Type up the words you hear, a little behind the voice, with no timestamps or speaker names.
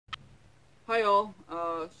Hi all,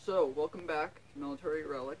 so welcome back to Military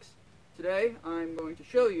Relics. Today I'm going to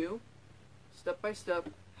show you, step by step,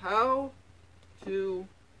 how to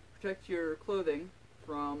protect your clothing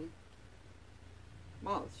from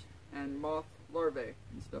moths and moth larvae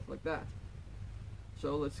and stuff like that.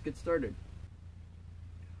 So let's get started.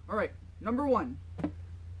 Alright, number one,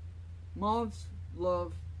 moths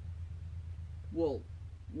love wool.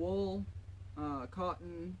 Wool,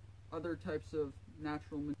 cotton, other types of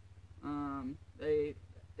natural materials.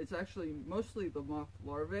 It's actually mostly the moth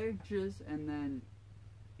larvae, and then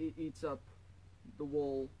it eats up the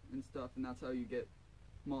wool and stuff, and that's how you get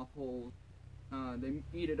moth holes. They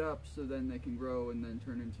eat it up so then they can grow and then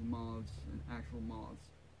turn into moths and actual moths,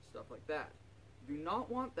 stuff like that. You do not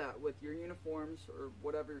want that with your uniforms or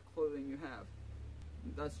whatever clothing you have.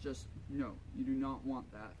 That's just, no, you do not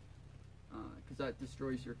want that. Because that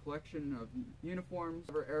destroys your collection of uniforms,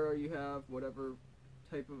 whatever era you have, whatever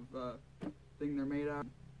type of thing they're made out of.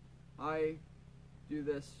 I do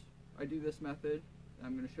this method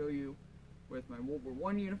I'm going to show you with my World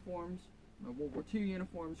War I uniforms, my World War II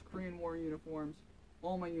uniforms, Korean War uniforms,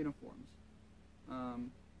 all my uniforms.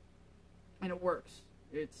 And it works.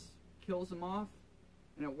 It kills them off,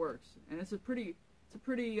 and it works. And it's a pretty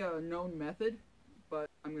known method, but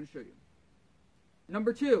I'm going to show you.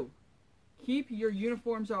 Number two, keep your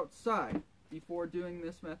uniforms outside before doing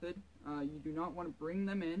this method. You do not want to bring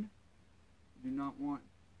them in. You do not want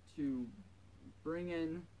to bring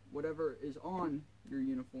in whatever is on your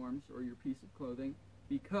uniforms or your piece of clothing,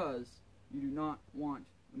 because you do not want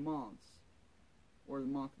the moths or the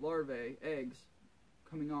moth larvae, eggs,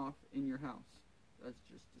 coming off in your house. That's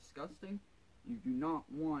just disgusting. You do not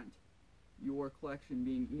want your collection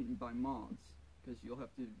being eaten by moths, because you'll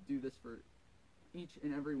have to do this for each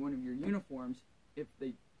and every one of your uniforms if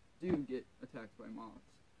they do get attacked by moths.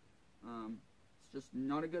 It's just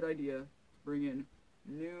not a good idea to bring in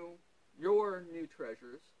your new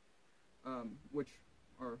treasures, which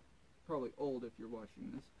are probably old if you're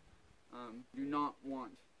watching this. Do not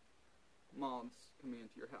want moths coming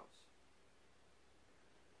into your house.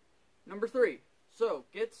 Number three, so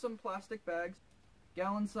get some plastic bags,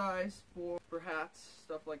 gallon size for hats,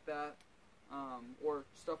 stuff like that, or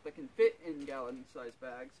stuff that can fit in gallon size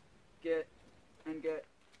bags. Get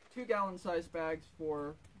 2 gallon size bags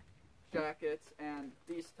for jackets and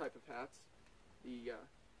these type of hats, these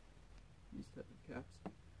type of caps,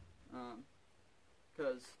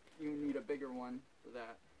 because you need a bigger one for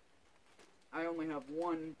that. I only have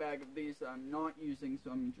one bag of these that I'm not using,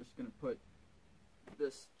 so I'm just going to put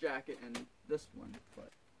this jacket in this one.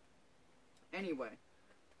 But anyway,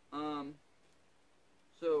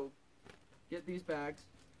 so get these bags,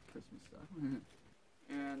 Christmas stuff,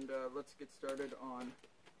 and let's get started on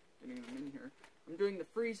getting them in here. I'm doing the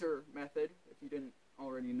freezer method, if you didn't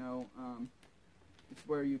already know. It's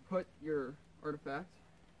where you put your artifact.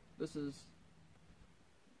 This is,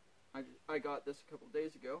 I got this a couple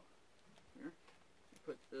days ago. Here,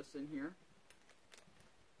 put this in here.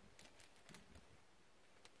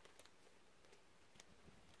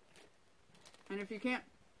 And if you can't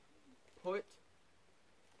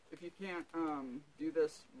do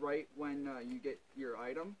this right when you get your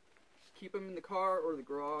item, just keep them in the car or the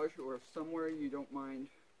garage or somewhere you don't mind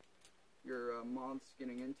your moths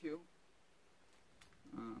getting into.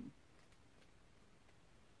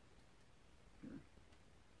 Here.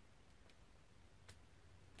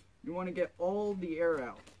 You want to get all the air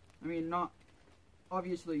out. I mean, not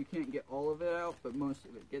obviously you can't get all of it out, but most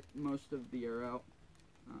of it. Get most of the air out.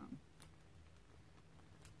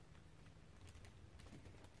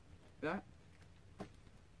 That.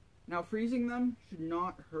 Now, freezing them should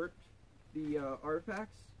not hurt the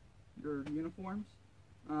artifacts, your uniforms.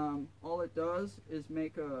 All it does is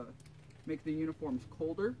make the uniforms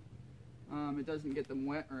colder. It doesn't get them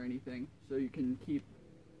wet or anything, so you can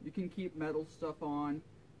keep metal stuff on,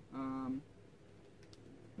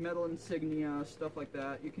 metal insignia, stuff like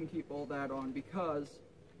that. You can keep all that on because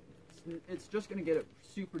it's just going to get it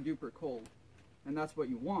super duper cold, and that's what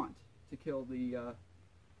you want to kill the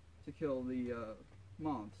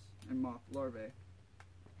moths and moth larvae.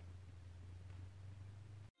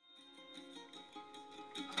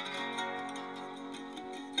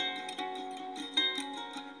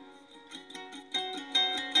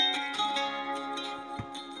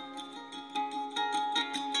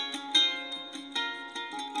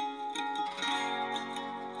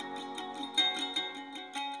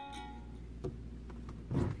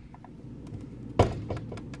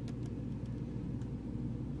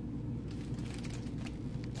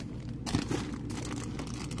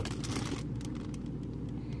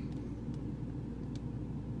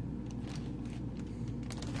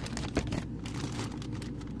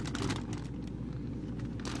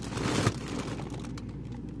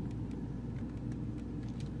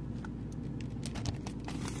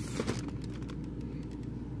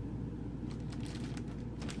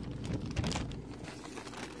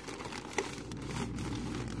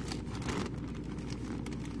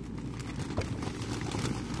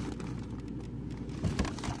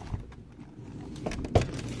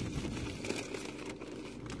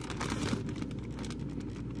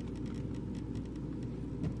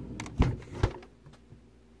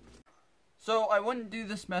 So I wouldn't do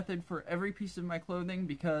this method for every piece of my clothing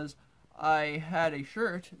because I had a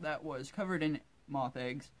shirt that was covered in moth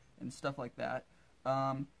eggs and stuff like that.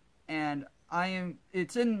 And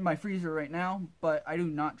it's in my freezer right now, but I do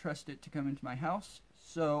not trust it to come into my house.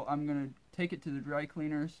 So I'm going to take it to the dry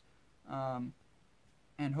cleaners,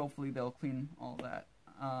 and hopefully they'll clean all that.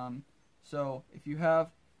 So if you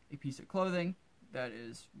have a piece of clothing that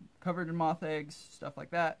is covered in moth eggs, stuff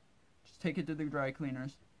like that, just take it to the dry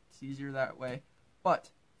cleaners. It's easier that way. But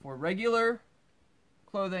for regular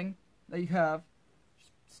clothing that you have,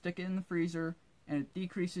 just stick it in the freezer, and it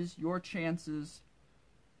decreases your chances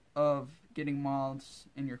of getting moths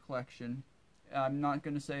in your collection. I'm not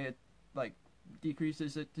going to say it like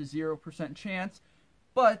decreases it to 0% chance,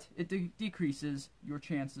 but it decreases your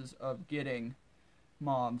chances of getting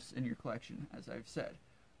moths in your collection, as I've said.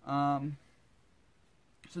 So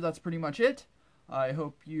that's pretty much it. I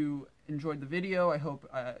hope you enjoyed the video. I hope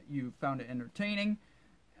you found it entertaining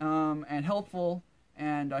and helpful,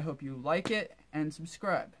 and I hope you like it and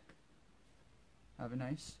subscribe. Have a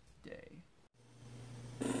nice day.